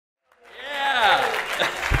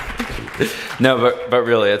No, but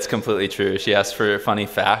really, it's completely true. She asked for a funny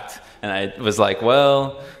fact, and I was like,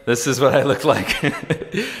 well, this is what I look like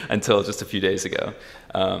until just a few days ago.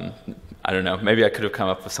 I don't know. Maybe I could have come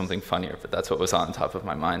up with something funnier, but that's what was on top of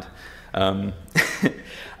my mind. I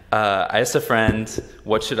asked a friend,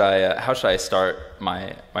 how should I start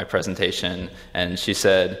my presentation? And she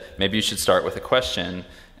said, maybe you should start with a question.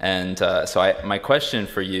 And my question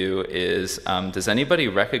for you is, does anybody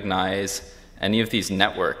recognize any of these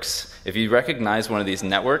networks? If you recognize one of these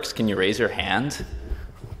networks, can you raise your hand?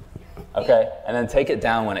 Okay, and then take it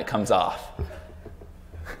down when it comes off.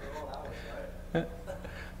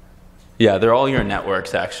 Yeah, they're all your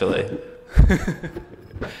networks, actually.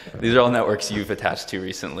 These are all networks you've attached to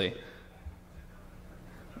recently.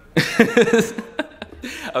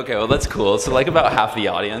 Okay, well, that's cool. So like about half the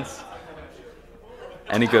audience.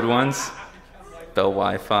 Any good ones? Bell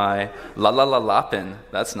Wi-Fi. La La La Lapin.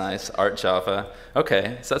 That's nice. Art Java.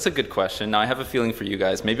 Okay, so that's a good question. Now I have a feeling for you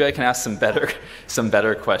guys. Maybe I can ask some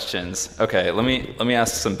better questions. Okay, let me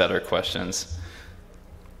ask some better questions.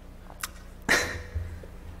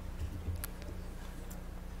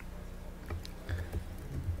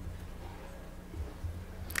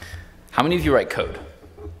 How many of you write code?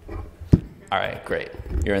 All right, great.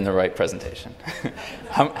 You're in the right presentation.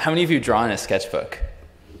 How many of you draw in a sketchbook?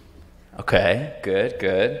 Okay,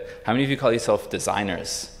 good. How many of you call yourself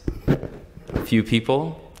designers? A few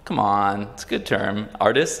people? Come on, it's a good term.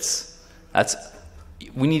 Artists?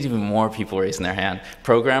 We need even more people raising their hand.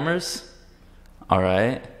 Programmers? All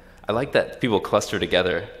right. I like that people cluster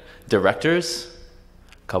together. Directors?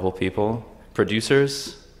 A couple people.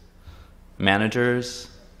 Producers? Managers?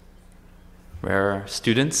 Rare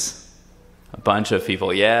Students? A bunch of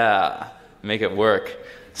people. Yeah, make it work.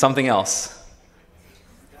 Something else.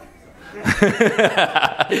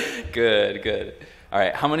 Good. All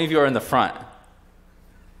right, how many of you are in the front?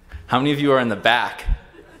 How many of you are in the back?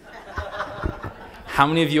 How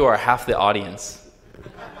many of you are half the audience?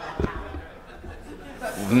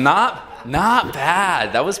 Not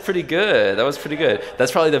bad. That was pretty good.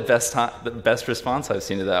 That's probably the best response I've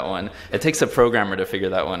seen to that one. It takes a programmer to figure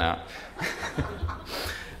that one out.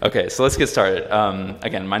 Okay, so let's get started.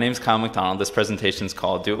 Again, my name's Kyle McDonald. This presentation's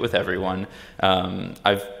called Do It With Everyone.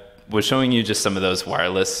 I was showing you just some of those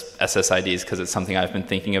wireless SSIDs because it's something I've been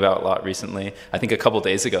thinking about a lot recently. I think a couple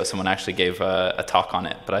days ago someone actually gave a talk on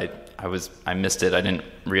it, but I missed it. I didn't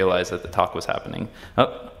realize that the talk was happening.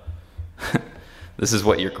 Oh, this is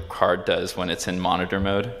what your card does when it's in monitor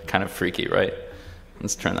mode. Kind of freaky, right?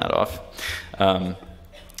 Let's turn that off.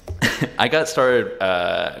 I got started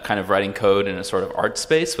kind of writing code in a sort of art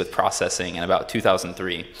space with processing in about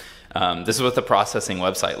 2003. This is what the processing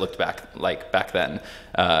website looked back then.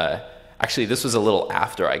 Actually, this was a little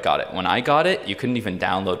after I got it. When I got it, you couldn't even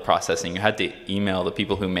download processing. You had to email the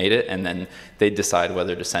people who made it, and then they'd decide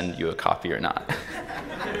whether to send you a copy or not.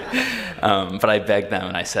 But I begged them,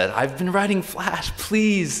 and I said, I've been writing Flash.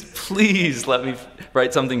 Please let me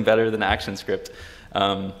write something better than ActionScript.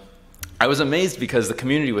 I was amazed because the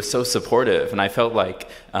community was so supportive, and I felt like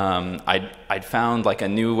I'd found like a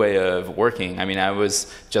new way of working. I mean, I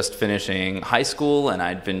was just finishing high school, and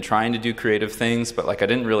I'd been trying to do creative things, but like I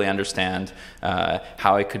didn't really understand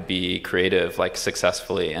how I could be creative like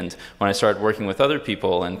successfully. And when I started working with other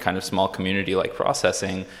people in kind of small community like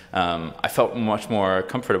processing, I felt much more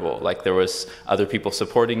comfortable. Like there was other people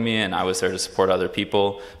supporting me, and I was there to support other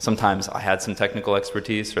people. Sometimes I had some technical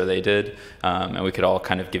expertise, or they did, and we could all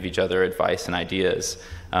kind of give each other advice and ideas.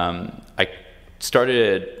 I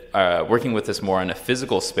started working with this more in a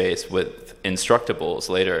physical space with Instructables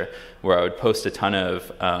later, where I would post a ton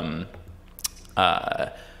of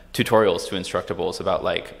tutorials to Instructables about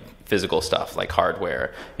like physical stuff, like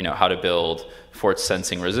hardware, how to build force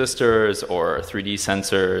sensing resistors or 3D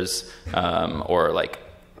sensors, or like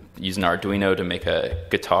use an Arduino to make a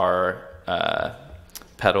guitar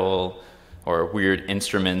pedal, or weird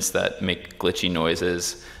instruments that make glitchy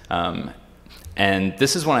noises. And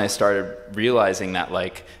this is when I started realizing that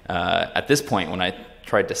like at this point, when I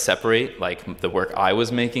tried to separate like the work I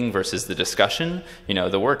was making versus the discussion,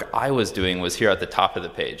 the work I was doing was here at the top of the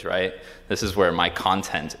page, right? This is where my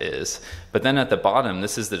content is. But then at the bottom,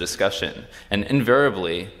 this is the discussion. And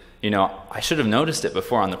invariably, I should have noticed it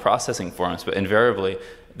before on the processing forums, but invariably,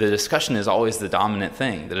 the discussion is always the dominant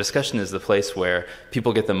thing. The discussion is the place where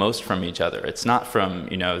people get the most from each other. It's not from,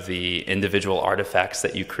 the individual artifacts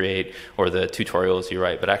that you create or the tutorials you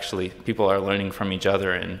write, but actually people are learning from each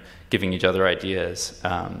other and giving each other ideas.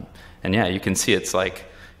 And yeah, you can see it's like,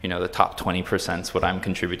 the top 20% is what I'm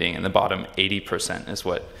contributing, and the bottom 80% is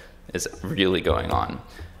what is really going on.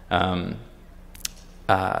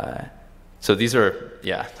 So these are,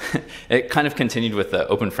 yeah, it kind of continued with the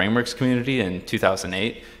Open Frameworks community in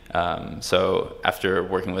 2008. So after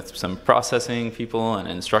working with some processing people and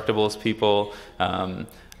instructables people,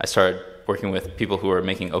 I started working with people who are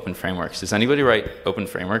making open frameworks. Does anybody write open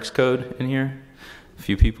frameworks code in here? A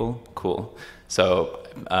few people? Cool. So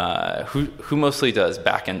who mostly does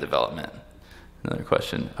back-end development? Another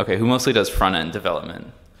question. Okay, who mostly does front-end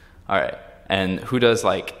development? All right. And who does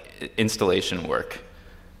like installation work?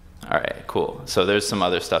 All right, cool. So there's some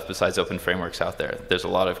other stuff besides open frameworks out there. There's a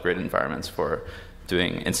lot of great environments for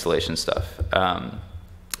doing installation stuff.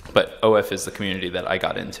 But OF is the community that I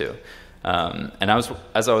got into. And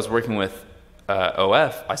as I was working with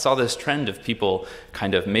OF, I saw this trend of people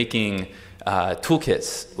kind of making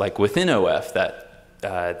toolkits like within OF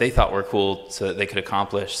that they thought were cool so that they could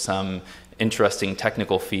accomplish some interesting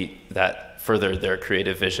technical feat that furthered their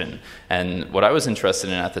creative vision. And what I was interested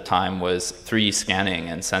in at the time was 3D scanning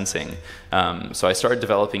and sensing. So I started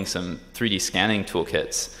developing some 3D scanning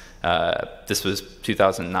toolkits. This was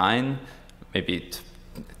 2009, maybe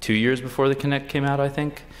 2 years before the Kinect came out, I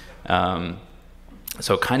think.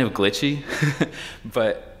 So kind of glitchy,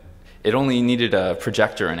 but it only needed a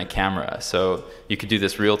projector and a camera. So you could do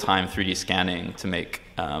this real-time 3D scanning to make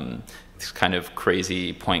these kind of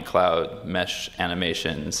crazy point cloud mesh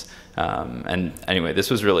animations. And anyway, this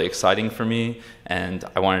was really exciting for me, and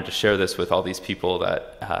I wanted to share this with all these people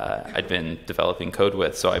that I'd been developing code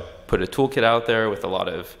with. So I put a toolkit out there with a lot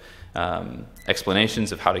of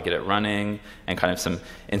explanations of how to get it running and kind of some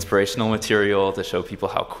inspirational material to show people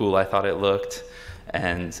how cool I thought it looked.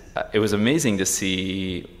 And it was amazing to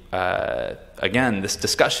see, again, this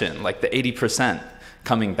discussion, like the 80%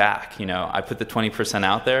 coming back. You know, I put the 20%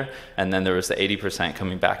 out there, and then there was the 80%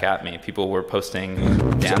 coming back at me. People were posting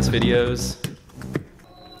dance videos,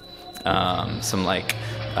 some like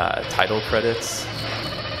title credits,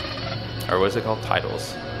 or what is it called?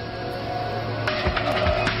 Titles.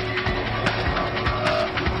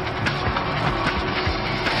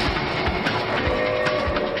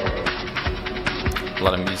 A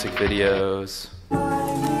lot of music videos.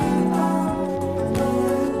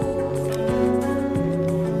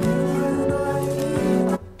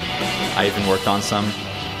 I even worked on some.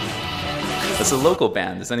 It's a local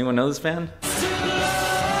band. Does anyone know this band?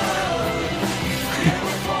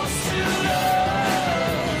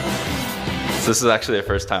 So this is actually the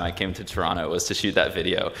first time I came to Toronto, was to shoot that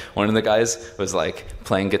video. One of the guys was like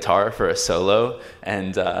playing guitar for a solo,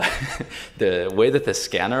 and the way that the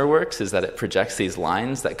scanner works is that it projects these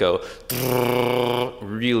lines that go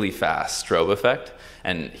really fast, strobe effect.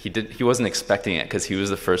 And he wasn't expecting it because he was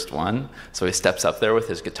the first one. So he steps up there with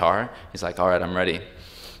his guitar. He's like, all right, I'm ready.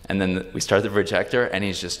 And then we start the projector, and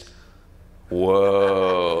he's just,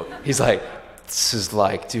 whoa. He's like, this is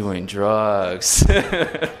like doing drugs.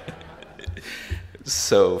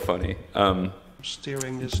 So funny.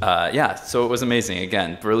 Yeah, so it was amazing.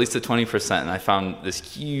 Again, released to 20%, and I found this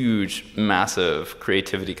huge, massive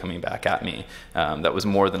creativity coming back at me that was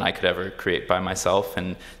more than I could ever create by myself,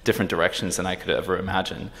 and different directions than I could ever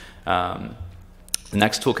imagine. The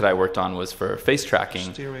next toolkit I worked on was for face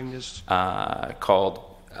tracking, called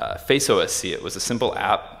Face OSC. It was a simple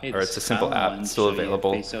app, it's a simple app still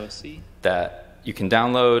available that you can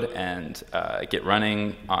download and get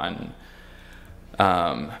running on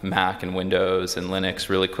Mac and Windows and Linux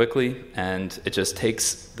really quickly, and it just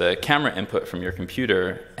takes the camera input from your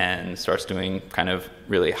computer and starts doing kind of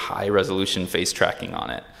really high resolution face tracking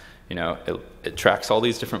on it. You know, it tracks all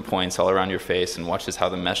these different points all around your face and watches how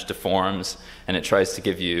the mesh deforms, and it tries to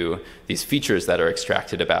give you these features that are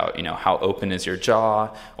extracted about, you know, how open is your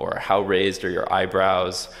jaw, or how raised are your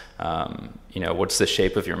eyebrows, you know, what's the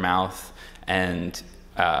shape of your mouth. And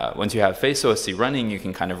once you have Face OSC running, you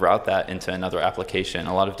can kind of route that into another application.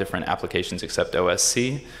 A lot of different applications except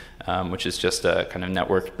OSC, which is just a kind of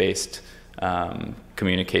network-based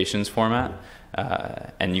communications format.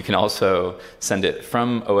 And you can also send it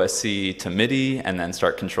from OSC to MIDI and then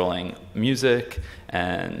start controlling music.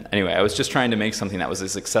 And anyway, I was just trying to make something that was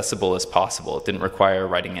as accessible as possible. It didn't require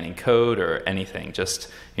writing any code or anything. Just,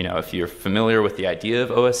 you know, if you're familiar with the idea of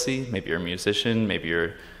OSC, maybe you're a musician, maybe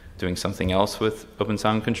you're doing something else with open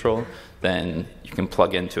sound control, then you can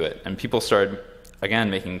plug into it. And people started, again,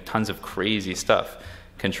 making tons of crazy stuff,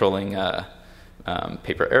 controlling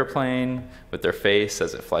paper airplane with their face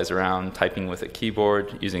as it flies around, typing with a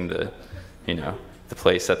keyboard, using the, you know, the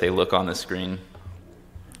place that they look on the screen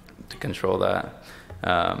to control that.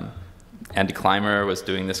 Andy Clymer was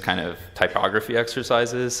doing this kind of typography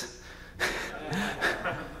exercises.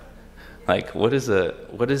 Like, what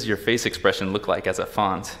does your face expression look like as a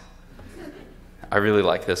font? I really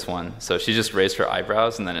like this one. So she just raised her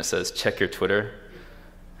eyebrows, and then it says, check your Twitter.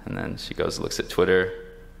 And then she goes, looks at Twitter.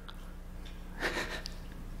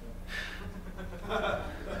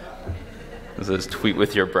 It says, tweet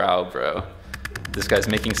with your brow, bro. This guy's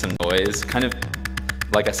making some noise. Kind of,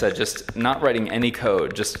 like I said, just not writing any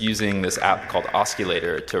code, just using this app called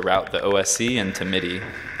Osculator to route the OSC into MIDI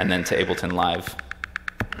and then to Ableton Live.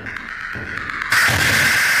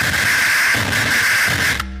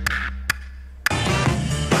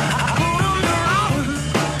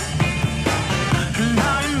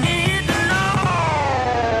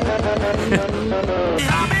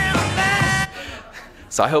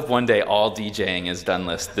 So I hope one day all DJing is done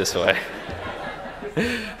this way.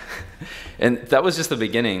 And that was just the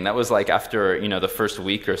beginning. That was like after, the first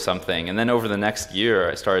week or something. And then over the next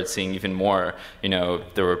year, I started seeing even more.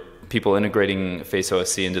 There were people integrating Face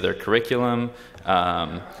OSC into their curriculum,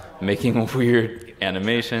 making weird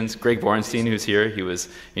animations. Greg Borenstein, who's here, he was,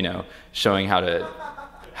 showing how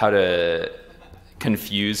to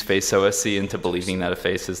confuse Face OSC into believing that a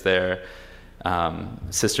face is there.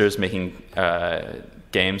 Sisters making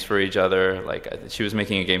games for each other. Like she was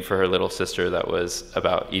making a game for her little sister that was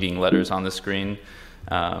about eating letters on the screen.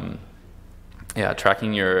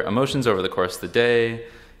 Tracking your emotions over the course of the day.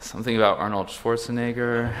 Something about Arnold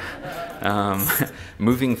Schwarzenegger.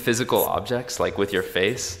 Moving physical objects, like with your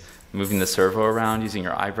face. Moving the servo around, using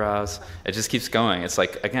your eyebrows. It just keeps going. It's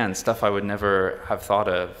like, again, stuff I would never have thought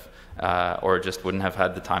of or just wouldn't have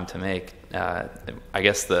had the time to make. I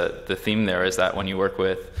guess the theme there is that when you work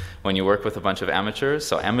with a bunch of amateurs,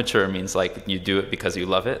 so amateur means like you do it because you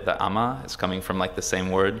love it. The ama is coming from like the same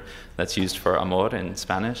word that's used for amor in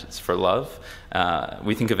Spanish. It's for love.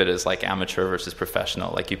 We think of it as like amateur versus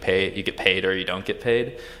professional. Like you get paid or you don't get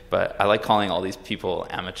paid. But I like calling all these people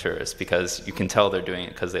amateurs because you can tell they're doing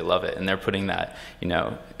it because they love it, and they're putting that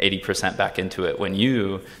 80% back into it. When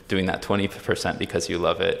you doing that 20% because you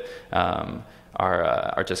love it.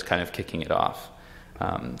 Are just kind of kicking it off.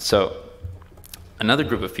 So another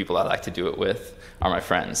group of people I like to do it with are my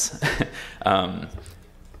friends.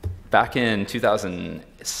 Back in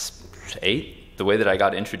 2008, the way that I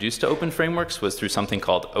got introduced to open frameworks was through something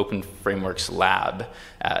called Open Frameworks Lab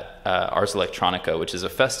at Ars Electronica, which is a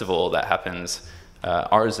festival that happens,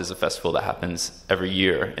 Ars is a festival that happens every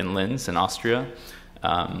year in Linz in Austria.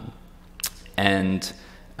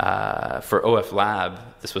 For OF Lab,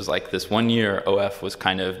 this was like this 1 year OF was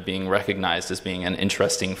kind of being recognized as being an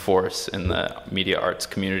interesting force in the media arts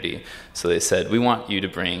community. So they said, we want you to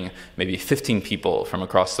bring maybe 15 people from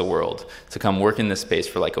across the world to come work in this space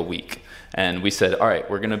for like a week. And we said, all right,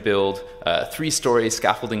 we're going to build a 3-story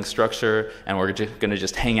scaffolding structure, and we're going to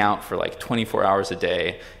just hang out for like 24 hours a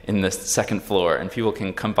day in the second floor, and people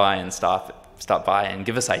can come by and stop by and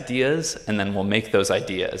give us ideas, and then we'll make those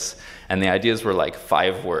ideas. And the ideas were like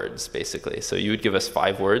 5 words, basically. So you would give us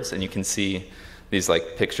 5 words, and you can see these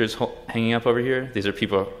like pictures hanging up over here. These are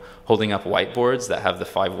people holding up whiteboards that have the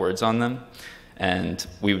 5 words on them. And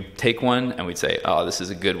we would take one, and we'd say, oh, this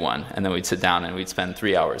is a good one. And then we'd sit down, and we'd spend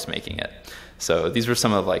 3 hours making it. So these were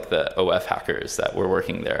some of like the OF hackers that were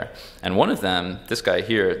working there. And one of them, this guy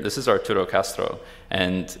here, this is Arturo Castro.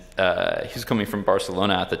 And he was coming from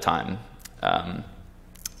Barcelona at the time.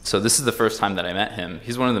 So this is the first time that I met him.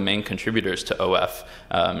 He's one of the main contributors to OF.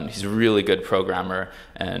 He's a really good programmer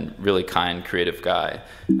and really kind, creative guy.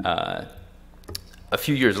 A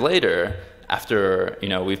few years later, after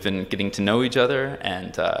we've been getting to know each other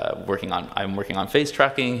and I'm working on face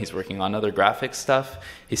tracking, he's working on other graphics stuff.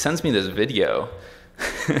 He sends me this video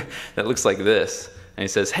that looks like this, and he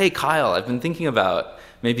says, "Hey Kyle, I've been thinking about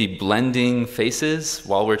maybe blending faces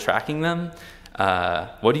while we're tracking them.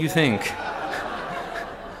 What do you think?"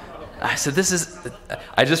 I said,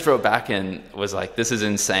 I just wrote back and was like, this is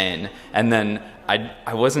insane. And then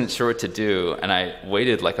I wasn't sure what to do, and I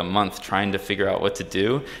waited like a month trying to figure out what to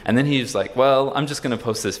do. And then he was like, well, I'm just going to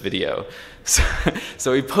post this video.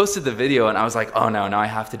 So he posted the video, and I was like, oh no, now I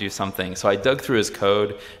have to do something. So I dug through his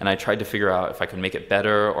code, and I tried to figure out if I could make it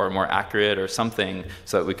better or more accurate or something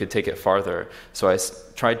so that we could take it farther. So I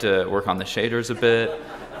tried to work on the shaders a bit,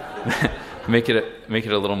 make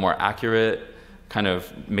it a little more accurate, kind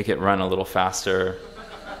of make it run a little faster.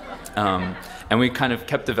 And we kind of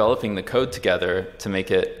kept developing the code together to make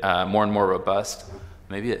it more and more robust.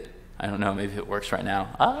 Maybe it works right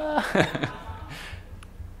now.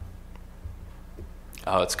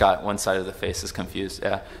 Oh, it's got one side of the face is confused.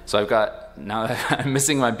 Yeah. So I'm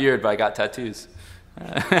missing my beard, but I got tattoos.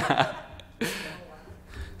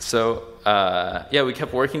 So yeah, we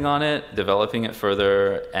kept working on it, developing it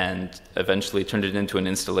further, and eventually turned it into an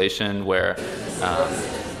installation where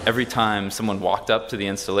every time someone walked up to the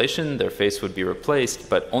installation, their face would be replaced,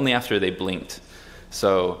 but only after they blinked.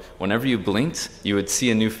 So whenever you blinked, you would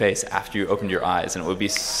see a new face after you opened your eyes, and it would be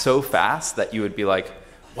so fast that you would be like,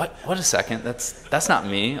 what a second, that's not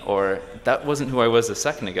me, or that wasn't who I was a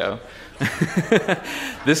second ago.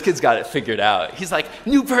 This kid's got it figured out. He's like,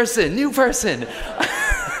 new person.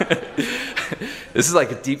 This is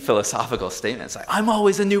like a deep philosophical statement. It's like, I'm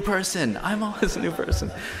always a new person.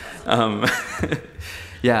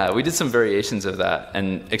 Yeah, we did some variations of that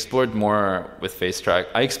and explored more with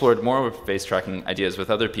I explored more with face tracking ideas with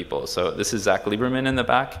other people. So this is Zach Lieberman in the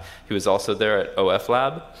back. He was also there at OF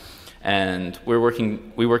Lab. And we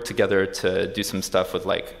worked together to do some stuff with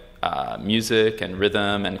like music and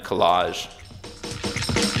rhythm and collage.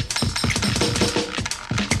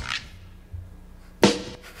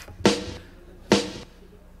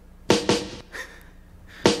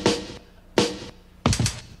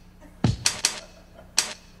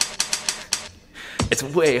 It's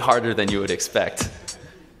way harder than you would expect.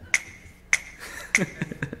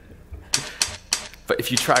 But if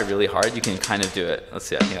you try really hard, you can kind of do it. Let's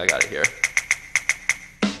see, I think I got it here.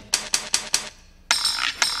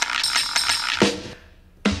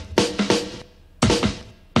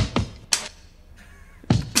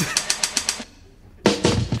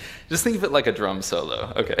 Just think of it like a drum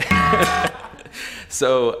solo. Okay.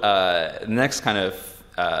 So the next kind of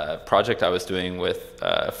project I was doing with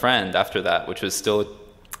a friend after that, which was still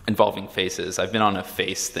involving faces. I've been on a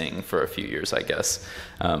face thing for a few years, I guess.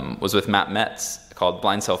 Was with Matt Metz, called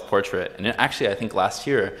Blind Self-Portrait. And actually, I think last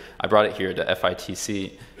year, I brought it here to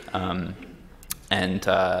FITC and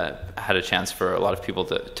had a chance for a lot of people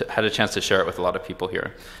had a chance to share it with a lot of people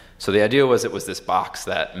here. So the idea was it was this box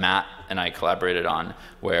that Matt and I collaborated on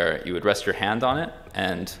where you would rest your hand on it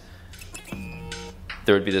and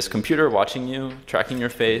there would be this computer watching you, tracking your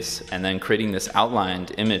face, and then creating this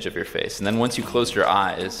outlined image of your face. And then once you closed your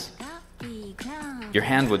eyes, your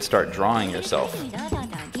hand would start drawing yourself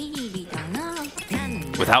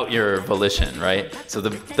without your volition, right? So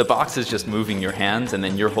the box is just moving your hands, and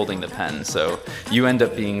then you're holding the pen. So you end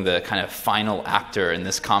up being the kind of final actor in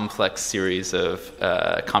this complex series of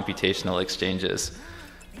computational exchanges.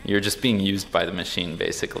 You're just being used by the machine,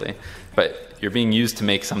 basically. But you're being used to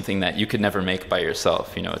make something that you could never make by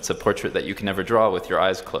yourself. You know, it's a portrait that you can never draw with your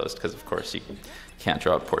eyes closed, because of course you can't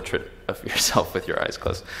draw a portrait of yourself with your eyes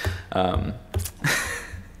closed.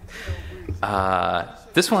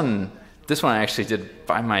 This one I actually did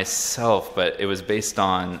by myself, but it was based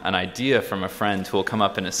on an idea from a friend who will come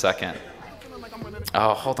up in a second.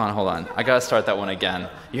 Oh, hold on. I gotta start that one again.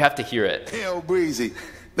 You have to hear it. Hell, Breezy.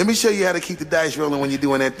 Let me show you how to keep the dice rolling when you're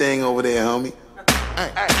doing that thing over there, homie.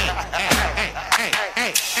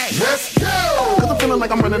 Let's go! Cause I'm feeling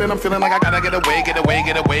like I'm running and I'm feeling like I gotta get away.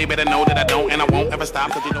 Better know that I don't and I won't ever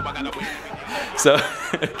stop, cause you know I gotta wait. So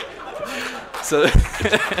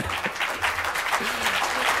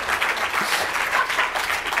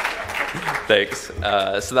thanks.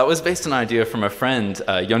 So that was based on an idea from a friend,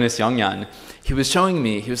 Jonas Yongyan. He was showing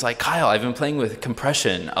me, he was like, Kyle, I've been playing with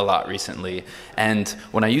compression a lot recently, and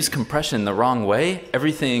when I use compression the wrong way,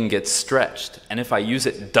 everything gets stretched. And if I use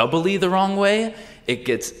it doubly the wrong way, it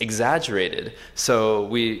gets exaggerated. So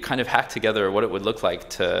we kind of hacked together what it would look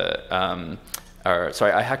like to,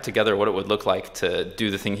 I hacked together what it would look like to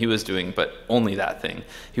do the thing he was doing, but only that thing.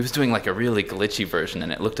 He was doing like a really glitchy version,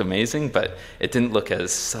 and it looked amazing, but it didn't look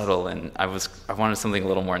as subtle, and I wanted something a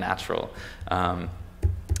little more natural.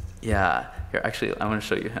 Yeah, here, actually, I want to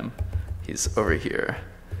show you him. He's over here.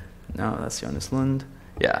 No, that's Jonas Lund.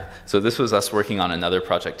 Yeah, so this was us working on another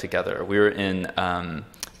project together. We were in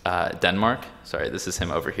Denmark. Sorry, this is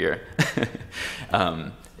him over here.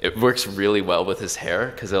 It works really well with his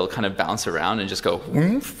hair because it'll kind of bounce around and just go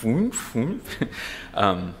whoomph, whoomph, whoomph.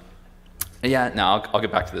 Yeah, now I'll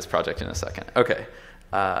get back to this project in a second. Okay,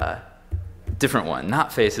 different one,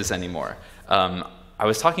 not faces anymore. I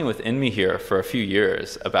was talking with Inmi here for a few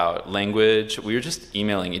years about language. We were just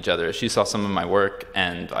emailing each other. She saw some of my work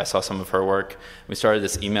and I saw some of her work. We started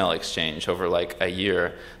this email exchange over like a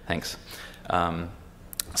year, thanks,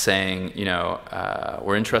 saying, you know,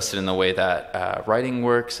 we're interested in the way that writing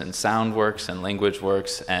works and sound works and language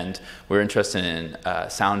works, and we're interested in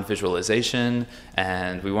sound visualization,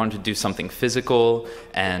 and we wanted to do something physical,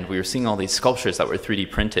 and we were seeing all these sculptures that were 3D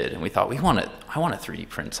printed, and we thought, I want to 3D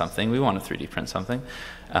print something. We want to 3D print something.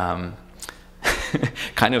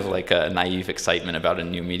 Kind of like a naive excitement about a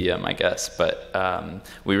new medium, I guess, but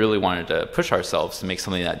we really wanted to push ourselves to make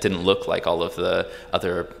something that didn't look like all of the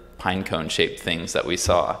other pine cone shaped things that we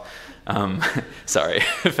saw. Sorry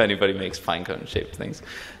if anybody makes pine cone shaped things.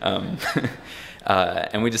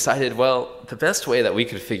 And we decided, well, the best way that we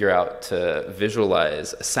could figure out to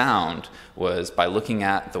visualize a sound was by looking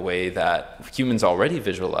at the way that humans already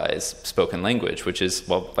visualize spoken language, which is,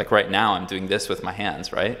 well, like right now I'm doing this with my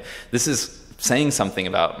hands, right? This is saying something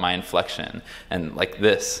about my inflection. And like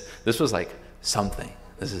this was like something.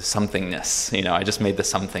 This is somethingness. You know, I just made the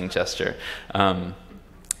something gesture.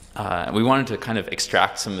 We wanted to kind of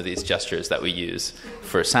extract some of these gestures that we use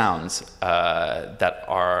for sounds that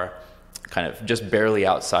are kind of just barely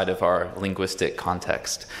outside of our linguistic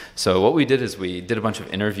context. So what we did is we did a bunch of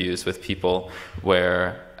interviews with people where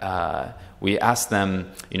we asked them,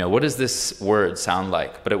 you know, what does this word sound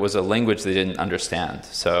like? But it was a language they didn't understand.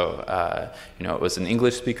 So, you know, it was an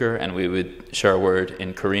English speaker, and we would share a word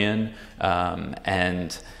in Korean,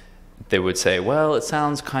 and they would say, well, it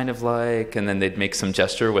sounds kind of like, and then they'd make some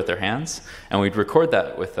gesture with their hands, and we'd record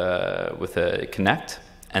that with a Connect,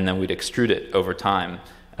 and then we'd extrude it over time.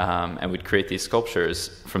 And we'd create these sculptures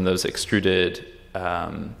from those extruded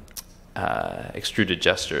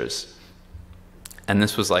gestures. And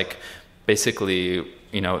this was like, basically,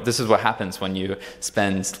 you know, this is what happens when you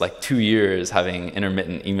spend like 2 years having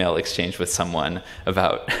intermittent email exchange with someone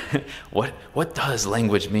about what does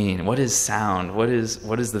language mean? What is sound? What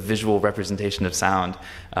is the visual representation of sound?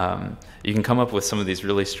 You can come up with some of these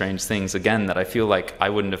really strange things, again, that I feel like I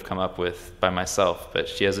wouldn't have come up with by myself, but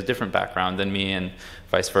she has a different background than me, and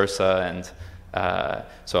vice versa. And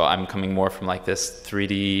so I'm coming more from like this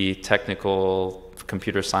 3D technical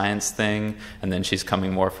computer science thing, and then she's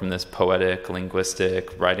coming more from this poetic,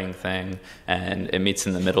 linguistic, writing thing, and it meets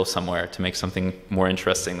in the middle somewhere to make something more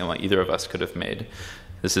interesting than what either of us could have made.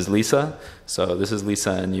 This is Lisa. So this is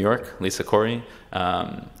Lisa in New York, Lisa Corey.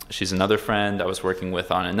 She's another friend I was working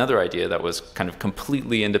with on another idea that was kind of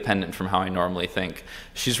completely independent from how I normally think.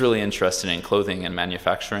 She's really interested in clothing and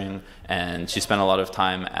manufacturing, and she spent a lot of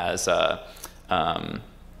time as a,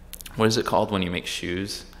 what is it called when you make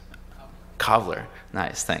shoes? Cobbler.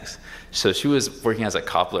 Nice, thanks. So she was working as a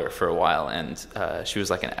cobbler for a while, and she was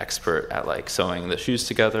like an expert at like sewing the shoes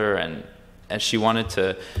together, and she wanted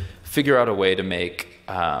to figure out a way to make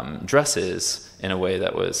dresses in a way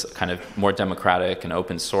that was kind of more democratic and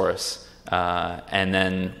open source. And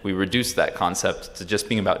then we reduced that concept to just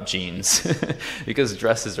being about jeans because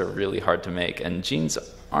dresses are really hard to make and jeans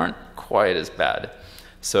aren't quite as bad.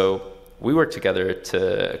 So we worked together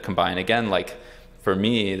to combine, again, like for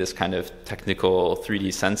me, this kind of technical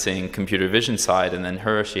 3D sensing computer vision side, and then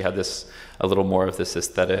her, she had a little more of this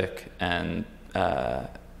aesthetic and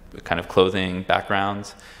kind of clothing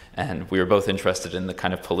background. And we were both interested in the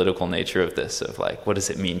kind of political nature of this, of like, what does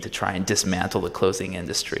it mean to try and dismantle the clothing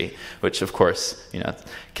industry, which of course, you know,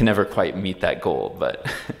 can never quite meet that goal. But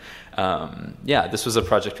yeah, this was a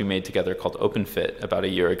project we made together called OpenFit about a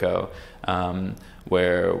year ago,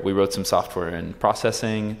 where we wrote some software and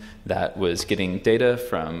processing that was getting data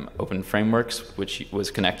from open frameworks, which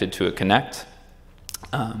was connected to a Connect.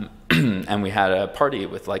 And we had a party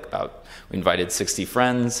with we invited 60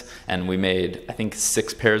 friends, and we made, I think,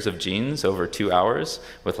 6 pairs of jeans over 2 hours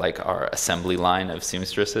with like our assembly line of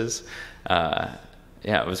seamstresses. Yeah,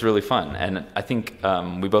 it was really fun. And I think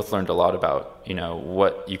we both learned a lot about, you know,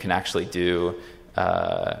 what you can actually do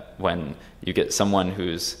when you get someone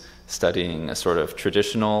who's studying a sort of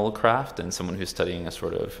traditional craft and someone who's studying a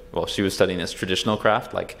sort of, well, she was studying this traditional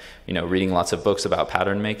craft, like, you know, reading lots of books about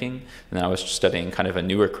pattern making. And then I was studying kind of a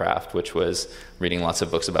newer craft, which was reading lots of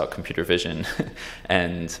books about computer vision.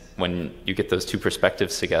 And when you get those two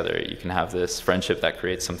perspectives together, you can have this friendship that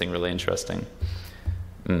creates something really interesting.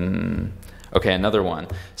 Okay, another one.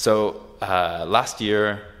 So last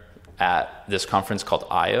year at this conference called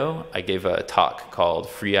I.O., I gave a talk called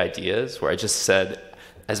Free Ideas, where I just said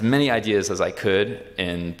as many ideas as I could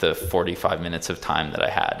in the 45 minutes of time that I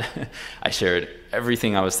had. I shared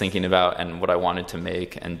everything I was thinking about and what I wanted to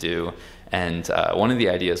make and do. And one of the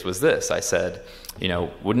ideas was this. I said, you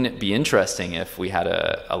know, wouldn't it be interesting if we had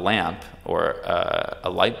a lamp or a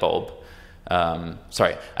light bulb?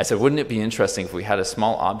 Sorry, I said, wouldn't it be interesting if we had a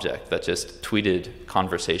small object that just tweeted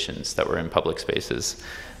conversations that were in public spaces?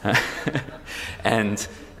 And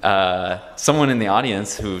someone in the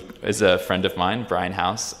audience who is a friend of mine, Brian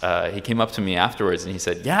House, he came up to me afterwards and he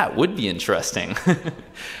said, yeah, it would be interesting.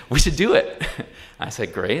 We should do it. I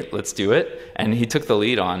said, great, let's do it. And he took the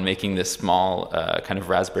lead on making this small kind of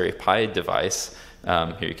Raspberry Pi device.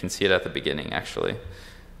 Here, you can see it at the beginning, actually.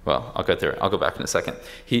 Well, I'll get there. I'll go back in a second.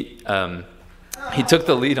 he took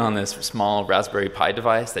the lead on this small Raspberry Pi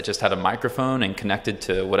device that just had a microphone and connected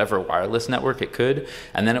to whatever wireless network it could,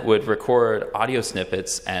 and then it would record audio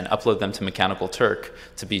snippets and upload them to Mechanical Turk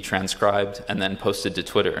to be transcribed and then posted to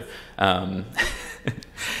Twitter.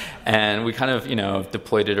 And we kind of,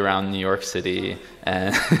 deployed it around New York City,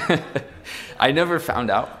 and I never found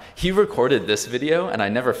out. He recorded this video, and I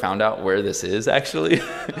never found out where this is, actually.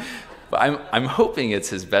 But I'm hoping it's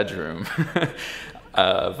his bedroom.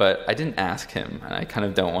 But I didn't ask him, and I kind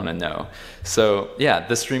of don't want to know. So yeah,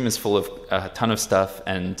 this stream is full of a ton of stuff,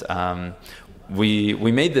 and we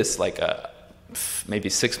made this like maybe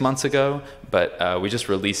 6 months ago, but we just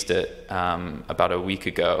released it about a week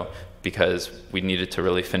ago because we needed to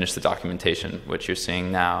really finish the documentation, which you're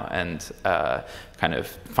seeing now, and kind of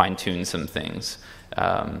fine-tune some things.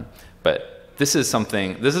 But this is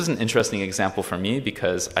an interesting example for me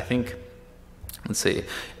because I think, let's see,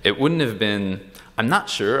 it wouldn't have been, I'm not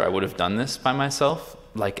sure I would have done this by myself.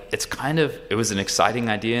 Like, it was an exciting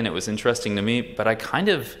idea and it was interesting to me, but I kind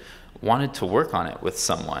of wanted to work on it with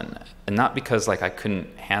someone, and not because like I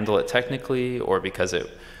couldn't handle it technically or because it,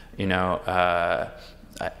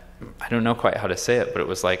 I don't know quite how to say it, but it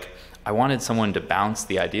was like I wanted someone to bounce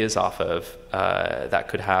the ideas off of that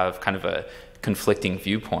could have kind of a conflicting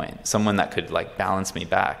viewpoint, someone that could like balance me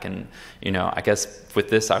back. And I guess with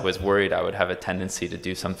this I was worried I would have a tendency to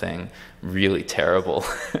do something really terrible.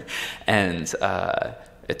 And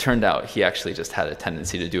it turned out he actually just had a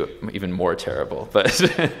tendency to do it even more terrible. But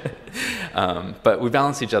we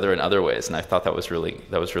balanced each other in other ways, and I thought that was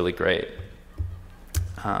really great.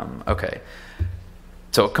 Okay,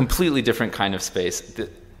 so a completely different kind of space.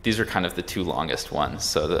 These are kind of the two longest ones,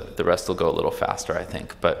 so the rest will go a little faster, I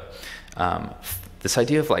think. But this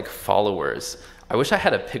idea of like followers, I wish I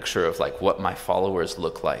had a picture of like what my followers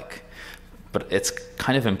look like, but it's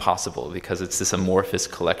kind of impossible because it's this amorphous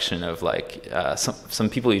collection of like some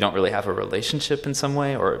people you don't really have a relationship in some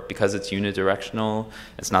way, or because it's unidirectional,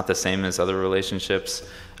 it's not the same as other relationships.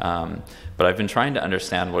 But I've been trying to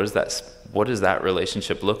understand what does that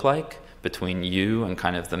relationship look like between you and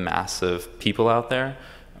kind of the mass of people out there,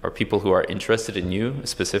 or people who are interested in you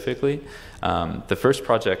specifically. The first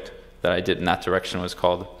project that I did in that direction was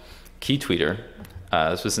called Key Tweeter.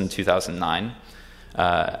 This was in 2009.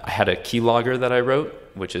 I had a keylogger that I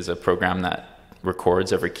wrote, which is a program that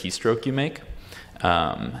records every keystroke you make.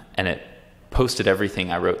 And it posted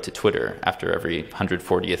everything I wrote to Twitter after every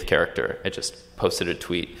 140th character. It just posted a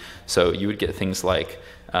tweet. So you would get things like,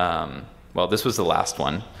 well, this was the last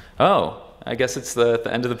one. Oh, I guess it's the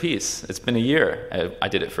end of the piece. It's been a year. I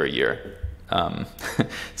did it for a year.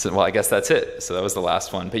 So, well, I guess that's it. So that was the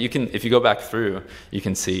last one. But if you go back through, you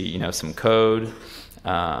can see, some code.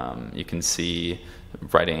 You can see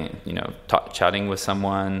writing, chatting with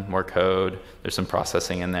someone, more code. There's some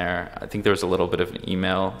processing in there. I think there was a little bit of an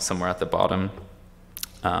email somewhere at the bottom.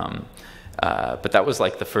 But that was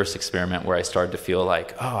like the first experiment where I started to feel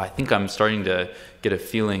like, oh, I think I'm starting to get a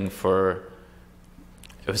feeling for.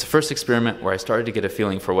 It was the first experiment where I started to get a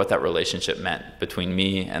feeling for what that relationship meant between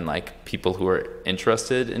me and like people who were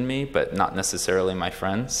interested in me, but not necessarily my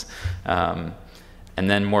friends. And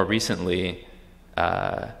then more recently,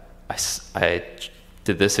 I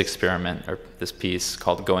did this experiment, or this piece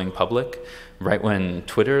called Going Public, right when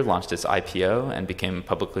Twitter launched its IPO and became a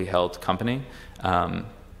publicly held company.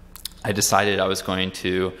 I decided I was going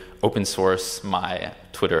to open source my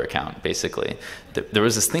Twitter account, basically. There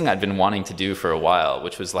was this thing I'd been wanting to do for a while,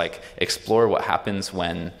 which was like explore what happens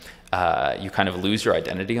when you kind of lose your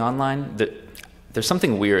identity online. There's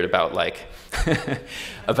something weird about like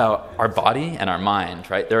about our body and our mind,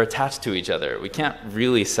 right? They're attached to each other. We can't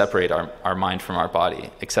really separate our mind from our body,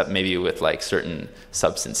 except maybe with like certain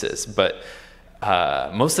substances. But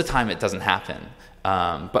most of the time it doesn't happen.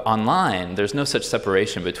 But online, there's no such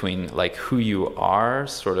separation between like who you are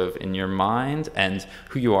sort of in your mind and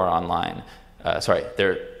who you are online.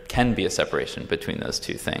 There can be a separation between those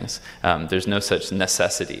two things. There's no such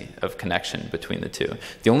necessity of connection between the two.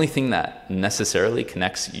 The only thing that necessarily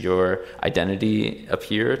connects your identity up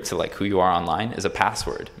here to like who you are online is a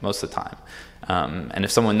password most of the time. And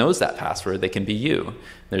if someone knows that password, they can be you.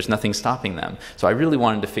 There's nothing stopping them. So I really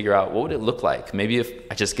wanted to figure out what would it look like. Maybe if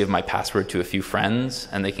I just give my password to a few friends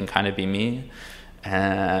and they can kind of be me.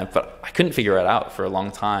 But I couldn't figure it out for a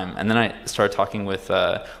long time. And then I started talking with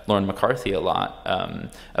Lauren McCarthy a lot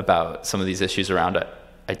about some of these issues around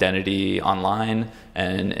identity online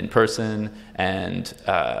and in person, and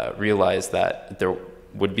realized that there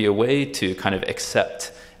would be a way to kind of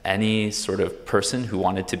accept any sort of person who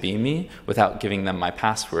wanted to be me without giving them my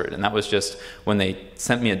password. And that was just when they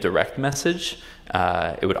sent me a direct message,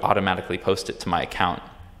 it would automatically post it to my account.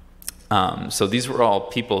 So these were all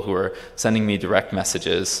people who were sending me direct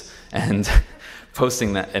messages and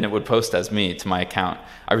posting that, and it would post as me to my account.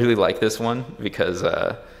 I really like this one because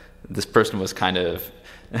this person was kind of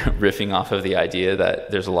riffing off of the idea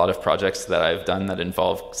that there's a lot of projects that I've done that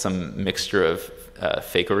involve some mixture of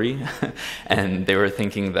fakery, and they were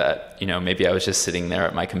thinking that, you know, maybe I was just sitting there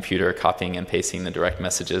at my computer copying and pasting the direct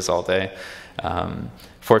messages all day.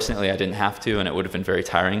 Fortunately, I didn't have to, and it would have been very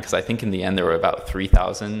tiring because I think in the end there were about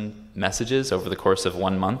 3,000 messages over the course of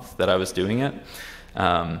 1 month that I was doing it.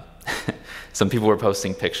 Some people were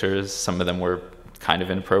posting pictures, some of them were kind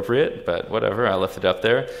of inappropriate, but whatever, I left it up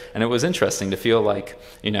there. And it was interesting to feel like,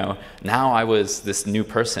 you know, now I was this new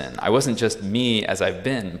person. I wasn't just me as I've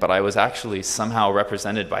been, but I was actually somehow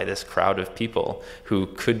represented by this crowd of people who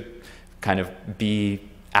could kind of be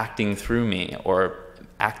acting through me or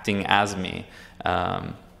acting as me.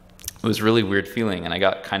 It was a really weird feeling, and I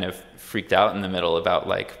got kind of freaked out in the middle about,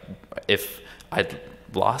 like, if I'd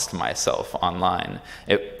lost myself online.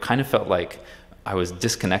 It kind of felt like I was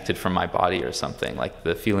disconnected from my body or something, like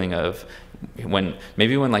the feeling of when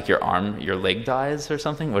like your leg dies or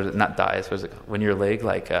something. What is it? Not dies, what is it? When your leg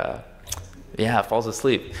falls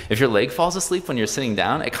asleep. If your leg falls asleep when you're sitting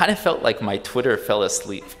down, it kind of felt like my Twitter fell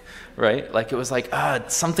asleep, right? Like it was like,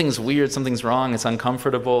 something's weird, something's wrong, it's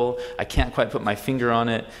uncomfortable, I can't quite put my finger on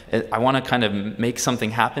it. I want to kind of make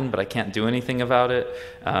something happen, but I can't do anything about it.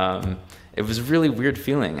 It was a really weird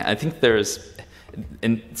feeling. I think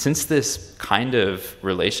and since this kind of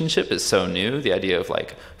relationship is so new, the idea of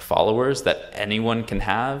like followers that anyone can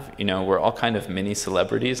have, you know, we're all kind of mini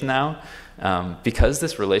celebrities now. Because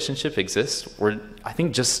this relationship exists, we're, I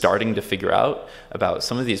think, just starting to figure out about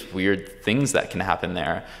some of these weird things that can happen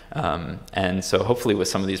there. And so hopefully with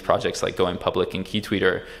some of these projects like Going Public and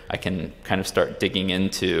KeyTweeter, I can kind of start digging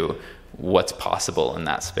into what's possible in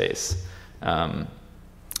that space.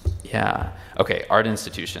 Okay, art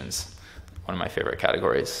institutions. One of my favorite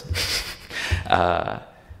categories.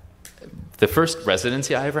 The first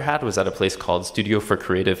residency I ever had was at a place called Studio for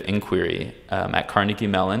Creative Inquiry at Carnegie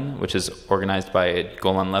Mellon, which is organized by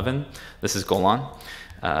Golan Levin. This is Golan.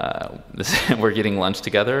 We're getting lunch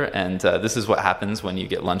together, and this is what happens when you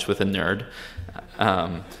get lunch with a nerd.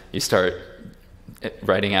 You start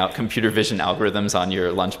writing out computer vision algorithms on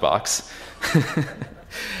your lunchbox.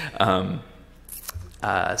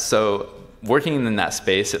 So working in that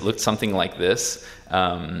space, it looked something like this.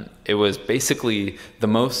 It was basically the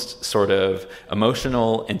most sort of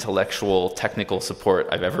emotional, intellectual, technical support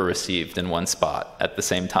I've ever received in one spot at the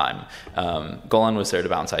same time. Golan was there to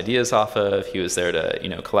bounce ideas off of, he was there to, you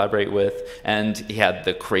know, collaborate with, and he had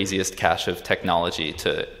the craziest cache of technology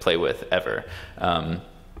to play with ever.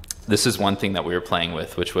 This is one thing that we were playing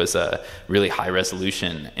with, which was a really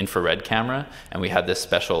high-resolution infrared camera, and we had this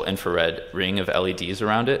special infrared ring of LEDs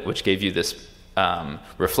around it, which gave you this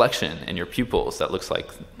reflection in your pupils that looks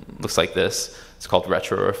like this. It's called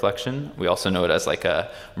retroreflection. We also know it as like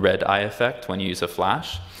a red eye effect when you use a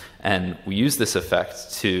flash, and we used this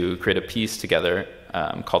effect to create a piece together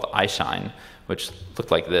called Eye Shine, which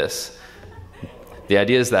looked like this. The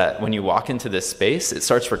idea is that when you walk into this space, it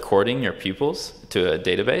starts recording your pupils to a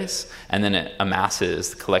database, and then it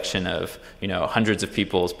amasses the collection of, you know, hundreds of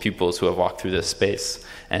people's pupils who have walked through this space,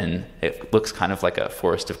 and it looks kind of like a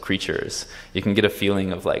forest of creatures. You can get a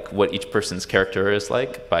feeling of like what each person's character is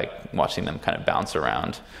like by watching them kind of bounce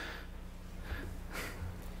around.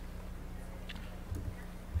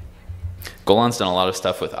 Golan's done a lot of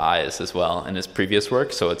stuff with eyes as well in his previous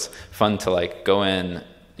work, so it's fun to like go in,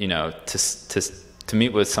 you know, to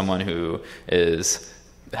meet with someone who is,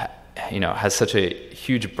 you know, has such a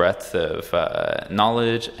huge breadth of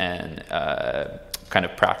knowledge and kind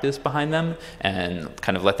of practice behind them, and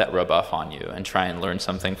kind of let that rub off on you and try and learn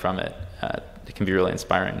something from it. It can be really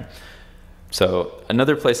inspiring. So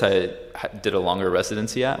another place I did a longer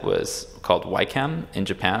residency at was called YCAM in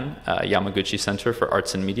Japan, Yamaguchi Center for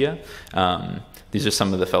Arts and Media. These are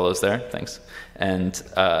some of the fellows there, thanks. And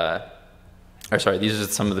these are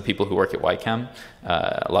some of the people who work at YCAM,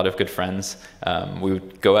 a lot of good friends. We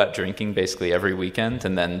would go out drinking basically every weekend,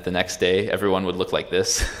 and then the next day everyone would look like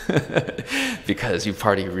this because you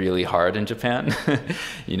party really hard in Japan.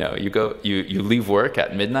 You know, you leave work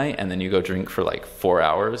at midnight, and then you go drink for like 4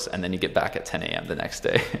 hours, and then you get back at 10 a.m. the next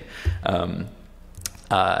day.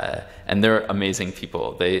 And they're amazing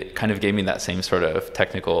people. They kind of gave me that same sort of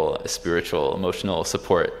technical, spiritual, emotional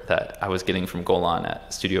support that I was getting from Golan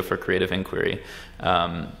at Studio for Creative Inquiry.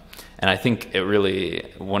 And I think it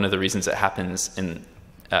really, one of the reasons it happens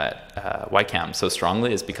YCAM so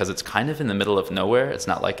strongly is because it's kind of in the middle of nowhere. It's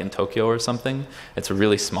not like in Tokyo or something. It's a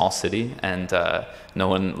really small city, and no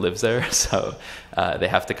one lives there, so they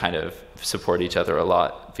have to kind of support each other a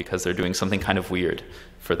lot because they're doing something kind of weird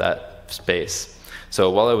for that space. So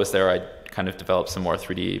while I was there, I kind of developed some more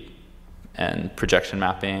 3D and projection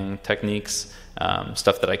mapping techniques,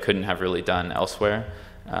 stuff that I couldn't have really done elsewhere.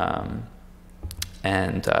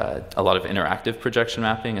 And a lot of interactive projection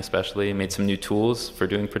mapping, especially. Made some new tools for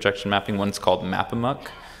doing projection mapping. One's called Mapamuck,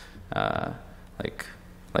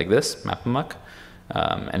 like this, Mapamuck.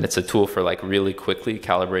 And it's a tool for like really quickly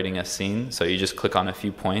calibrating a scene. So you just click on a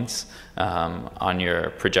few points on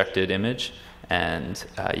your projected image, and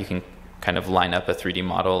you can kind of line up a 3D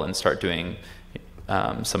model and start doing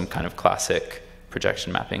some kind of classic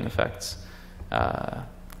projection mapping effects.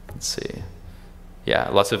 Let's see. Yeah,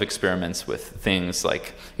 lots of experiments with things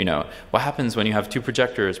like, what happens when you have two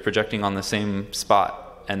projectors projecting on the same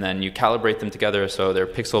spot, and then you calibrate them together so they're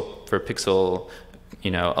pixel for pixel,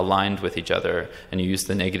 aligned with each other, and you use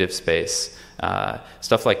the negative space.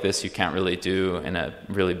 Stuff like this you can't really do in a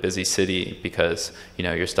really busy city because,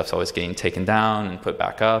 your stuff's always getting taken down and put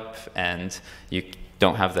back up, and you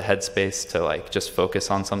don't have the headspace to like just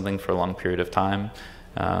focus on something for a long period of time.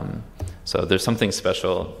 So there's something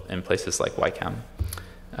special in places like YCAM.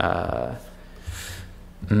 I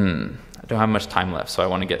don't have much time left, so I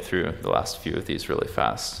want to get through the last few of these really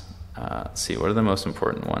fast. Let's see, what are the most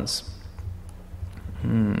important ones?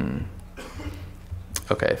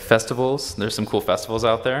 Okay, festivals. There's some cool festivals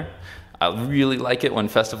out there. I really like it when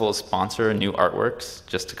festivals sponsor new artworks,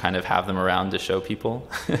 just to kind of have them around to show people.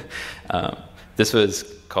 This was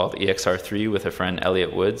called EXR3 with a friend,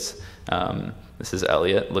 Elliot Woods. This is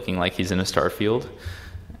Elliot looking like he's in a star field.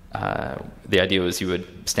 The idea was you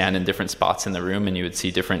would stand in different spots in the room and you would see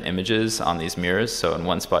different images on these mirrors. So in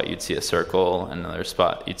one spot you'd see a circle, another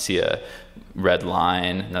spot you'd see a red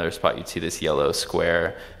line, another spot you'd see this yellow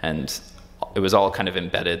square, and it was all kind of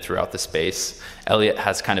embedded throughout the space. Elliot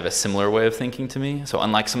has kind of a similar way of thinking to me. So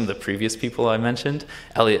unlike some of the previous people I mentioned,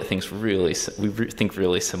 Elliot thinks we think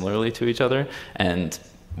really similarly to each other, and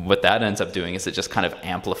what that ends up doing is it just kind of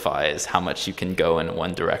amplifies how much you can go in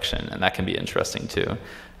one direction, and that can be interesting too.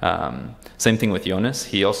 Same thing with Jonas.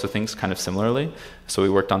 He also thinks kind of similarly. So we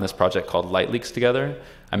worked on this project called Light Leaks together.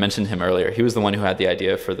 I mentioned him earlier. He was the one who had the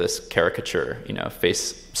idea for this caricature,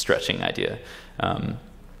 face stretching idea.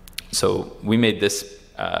 So we made this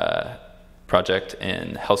project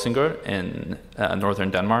in Helsingør in northern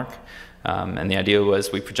Denmark. And the idea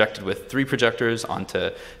was we projected with 3 projectors onto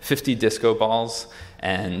 50 disco balls,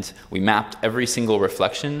 and we mapped every single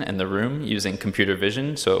reflection in the room using computer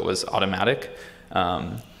vision, so it was automatic.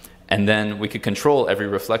 And then we could control every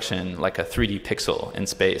reflection like a 3D pixel in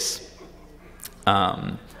space.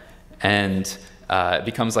 It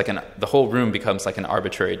becomes like the whole room becomes like an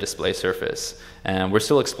arbitrary display surface. And we're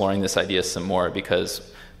still exploring this idea some more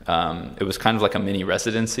because it was kind of like a mini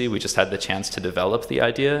residency. We just had the chance to develop the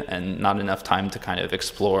idea and not enough time to kind of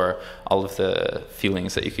explore all of the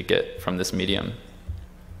feelings that you could get from this medium.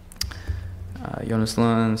 Jonas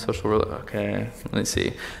Lund, okay, let me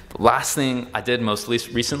see. The last thing I did most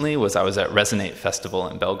recently was I was at Resonate Festival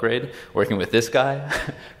in Belgrade, working with this guy,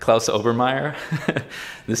 Klaus Obermeier.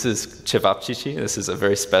 This is cevapcici. This is a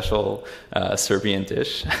very special Serbian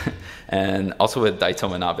dish. And also with Daito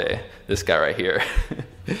Manabe, this guy right here.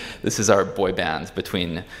 This is our boy band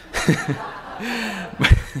between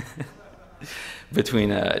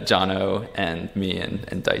Jono and me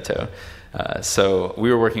and Daito. So we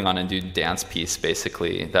were working on a new dance piece,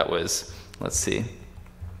 basically, that was, let's see.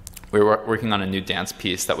 We were working on a new dance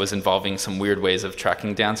piece that was involving some weird ways of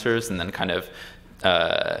tracking dancers and then kind of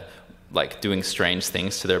like doing strange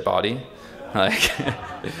things to their body. Like,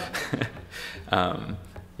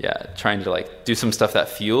 yeah, trying to like do some stuff that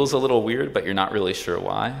feels a little weird, but you're not really sure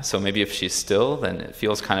why. So maybe if she's still, then it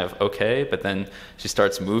feels kind of okay, but then she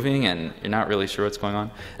starts moving and you're not really sure what's going on.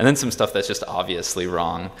 And then some stuff that's just obviously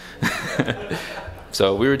wrong.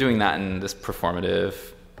 So we were doing that in this performative,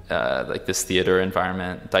 like this theater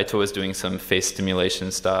environment. Daito was doing some face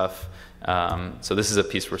stimulation stuff. So this is a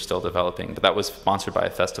piece we're still developing, but that was sponsored by a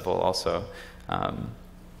festival also.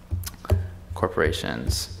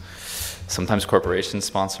 Corporations. Sometimes corporations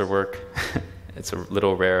sponsor work. It's a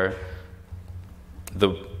little rare.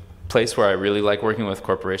 The place where I really like working with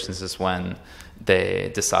corporations is when they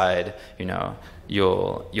decide,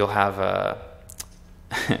 you'll have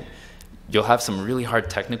you'll have some really hard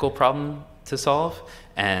technical problem to solve,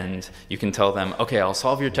 and you can tell them, okay, I'll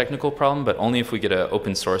solve your technical problem, but only if we get to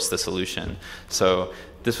open source the solution. So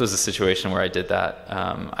this was a situation where I did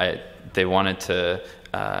that. They wanted to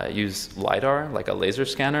use LiDAR, like a laser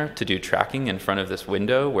scanner, to do tracking in front of this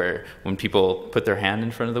window where when people put their hand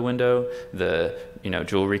in front of the window, the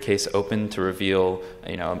jewelry case opened to reveal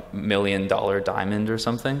 $1 million diamond or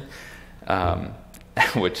something,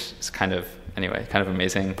 which is kind of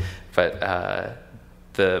amazing. But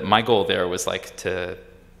my goal there was like to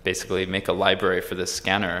basically make a library for this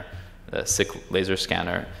scanner, the SICK laser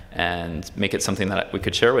scanner, and make it something that we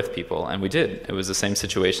could share with people. And we did. It was the same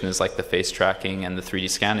situation as like the face tracking and the 3D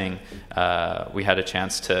scanning. We had a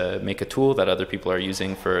chance to make a tool that other people are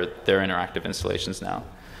using for their interactive installations now.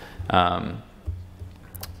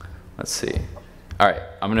 Let's see. All right,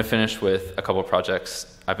 I'm going to finish with a couple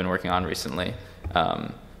projects I've been working on recently.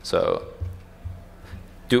 So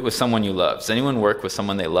do it with someone you love. Does anyone work with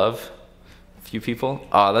someone they love? Few people?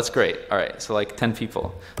 Oh, that's great. All right, so like 10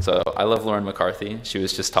 people. So I love Lauren McCarthy. She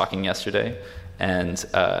was just talking yesterday, and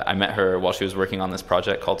I met her while she was working on this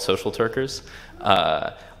project called Social Turkers.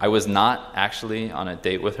 I was not actually on a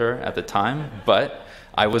date with her at the time, but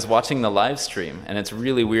I was watching the live stream, and it's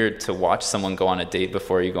really weird to watch someone go on a date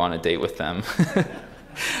before you go on a date with them.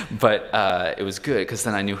 But it was good because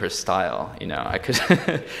then I knew her style. I could.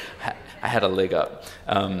 I had a leg up.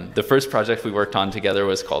 The first project we worked on together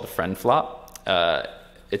was called Friend Flop.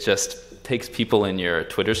 It just takes people in your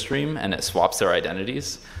Twitter stream and it swaps their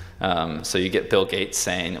identities. So you get Bill Gates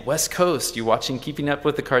saying, "West Coast, you watching Keeping Up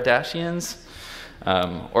with the Kardashians?"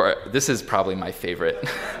 Or this is probably my favorite.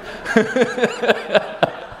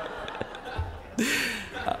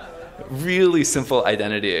 Really simple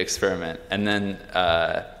identity experiment. And then,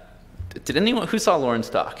 did anyone, who saw Lauren's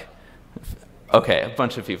talk? Okay, a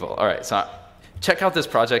bunch of people. All right, so check out this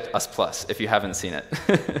project, Us Plus, if you haven't seen it.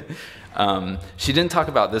 She didn't talk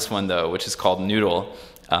about this one, though, which is called Noodle.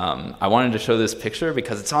 I wanted to show this picture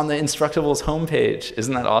because it's on the Instructables homepage.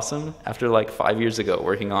 Isn't that awesome? After like 5 years ago,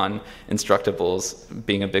 working on Instructables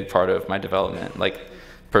being a big part of my development, like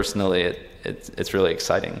personally, it's really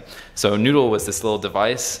exciting. So Noodle was this little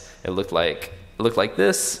device. It looked like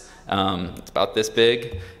this. It's about this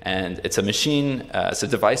big, and it's a machine. It's a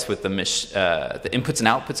device with the inputs and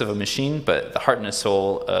outputs of a machine, but the heart and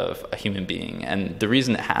soul of a human being. And the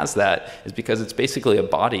reason it has that is because it's basically a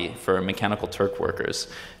body for mechanical Turk workers.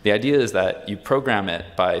 The idea is that you program it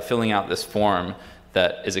by filling out this form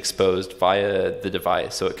that is exposed via the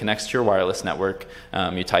device. So it connects to your wireless network.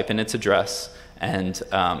 You type in its address, and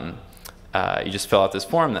you just fill out this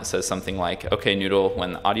form that says something like, "Okay, Noodle,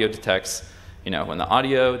 when the audio detects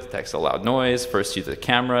a loud noise, first use the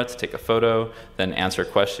camera to take a photo, then answer a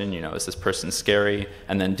question, is this person scary?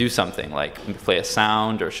 And then do something like play a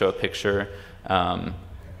sound or show a picture." So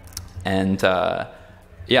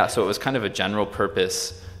it was kind of a general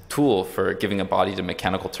purpose tool for giving a body to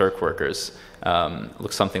mechanical Turk workers. It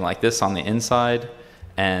looks something like this on the inside.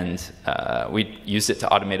 And we used it to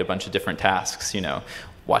automate a bunch of different tasks,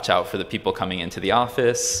 watch out for the people coming into the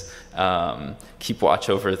office, keep watch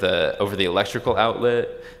over the electrical outlet,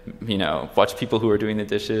 watch people who are doing the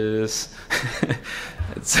dishes.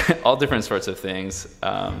 It's all different sorts of things.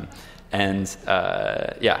 I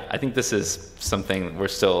think this is something we're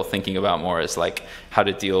still thinking about more, is like how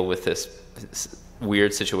to deal with this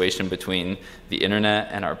weird situation between the internet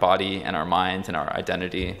and our body and our mind and our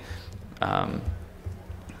identity.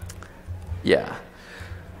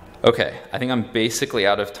 Okay, I think I'm basically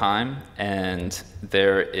out of time, and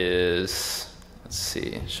there is, let's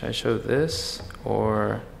see, should I show this?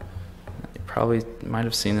 Or you probably might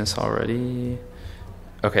have seen this already.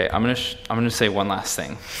 Okay, I'm gonna say one last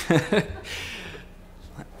thing.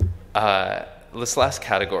 This last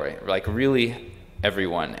category, like really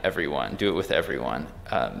everyone, do it with everyone.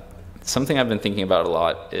 Something I've been thinking about a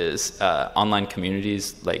lot is online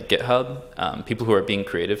communities like GitHub, people who are being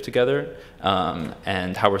creative together,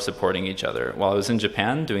 and how we're supporting each other. While I was in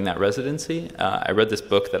Japan doing that residency, I read this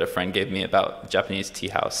book that a friend gave me about the Japanese tea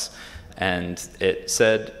house. And it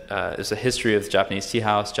said, there's a history of the Japanese tea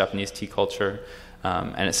house, Japanese tea culture,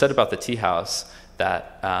 and it said about the tea house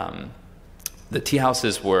that the tea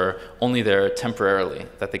houses were only there temporarily,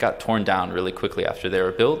 that they got torn down really quickly after they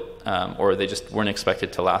were built, or they just weren't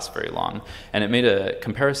expected to last very long. And it made a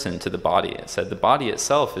comparison to the body. It said the body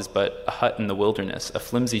itself is but a hut in the wilderness, a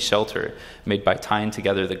flimsy shelter made by tying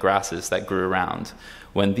together the grasses that grew around.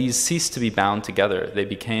 When these ceased to be bound together, they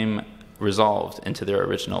became resolved into their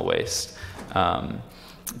original waste.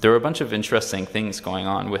 There were a bunch of interesting things going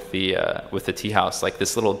on with the tea house, like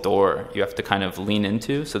this little door you have to kind of lean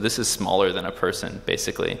into. So this is smaller than a person,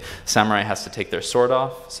 basically. Samurai has to take their sword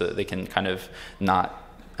off so that they can kind of not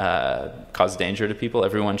cause danger to people.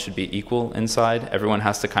 Everyone should be equal inside. Everyone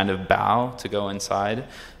has to kind of bow to go inside.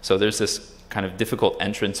 So there's this kind of difficult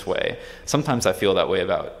entrance way. Sometimes I feel that way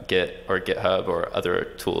about Git or GitHub or other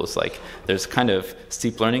tools. Like there's kind of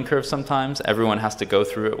steep learning curve sometimes. Everyone has to go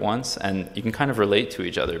through it once, and you can kind of relate to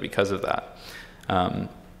each other because of that.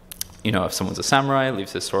 If someone's a samurai,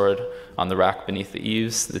 leaves his sword on the rack beneath the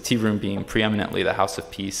eaves, the tea room being preeminently the house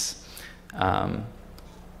of peace. And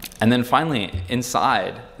then finally,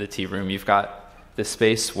 inside the tea room, you've got this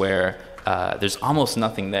space where there's almost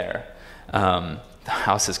nothing there. The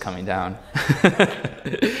house is coming down.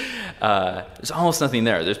 There's almost nothing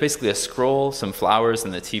there. There's basically a scroll, some flowers,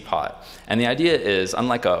 and the teapot. And the idea is,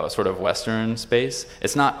 unlike a sort of Western space,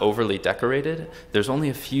 it's not overly decorated. There's only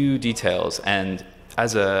a few details, and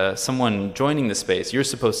as someone joining the space, you're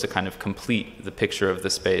supposed to kind of complete the picture of the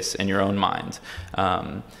space in your own mind.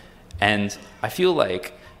 And I feel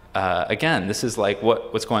like, again, this is like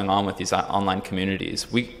what's going on with these online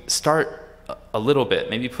communities. We start a little bit,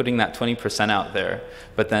 maybe putting that 20% out there,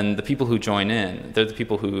 but then the people who join in, they're the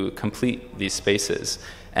people who complete these spaces.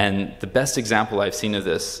 And the best example I've seen of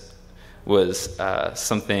this was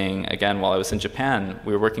something, again, while I was in Japan,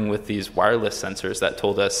 we were working with these wireless sensors that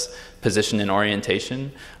told us position and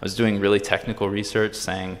orientation. I was doing really technical research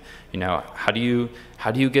saying, how do you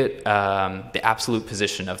get the absolute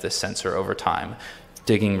position of this sensor over time?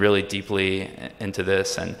 Digging really deeply into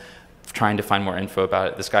this and trying to find more info about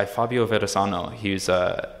it. This guy, Fabio Verasano, he's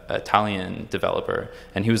an Italian developer,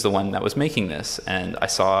 and he was the one that was making this. And I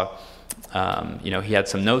saw, he had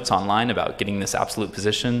some notes online about getting this absolute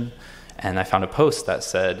position, and I found a post that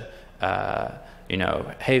said,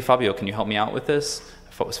 hey, Fabio, can you help me out with this?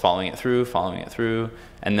 I was following it through,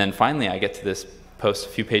 and then finally I get to this post a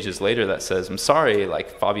few pages later that says, I'm sorry,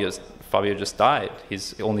 like Fabio just died.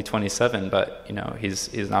 He's only 27, but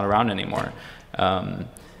he's not around anymore.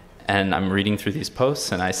 And I'm reading through these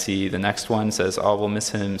posts, and I see the next one says, oh, we'll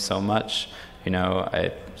miss him so much.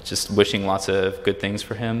 I just wishing lots of good things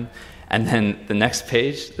for him. And then the next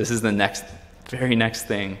page, this is the very next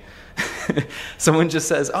thing. Someone just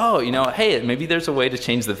says, oh, hey, maybe there's a way to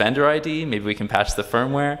change the vendor ID. Maybe we can patch the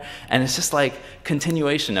firmware. And it's just like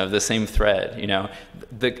continuation of the same thread.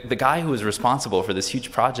 The guy who was responsible for this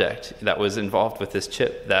huge project that was involved with this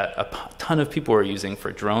chip that a ton of people were using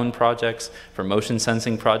for drone projects, for motion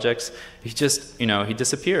sensing projects, he just, he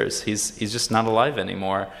disappears. He's just not alive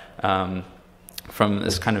anymore from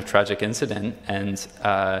this kind of tragic incident. And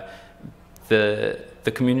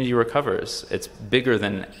the community recovers. It's bigger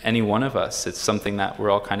than any one of us. It's something that we're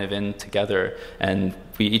all kind of in together, and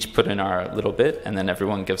we each put in our little bit, and then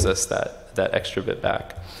everyone gives us that extra bit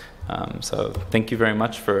back. So thank you very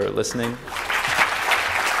much for listening.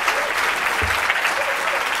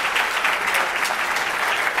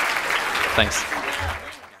 Thanks.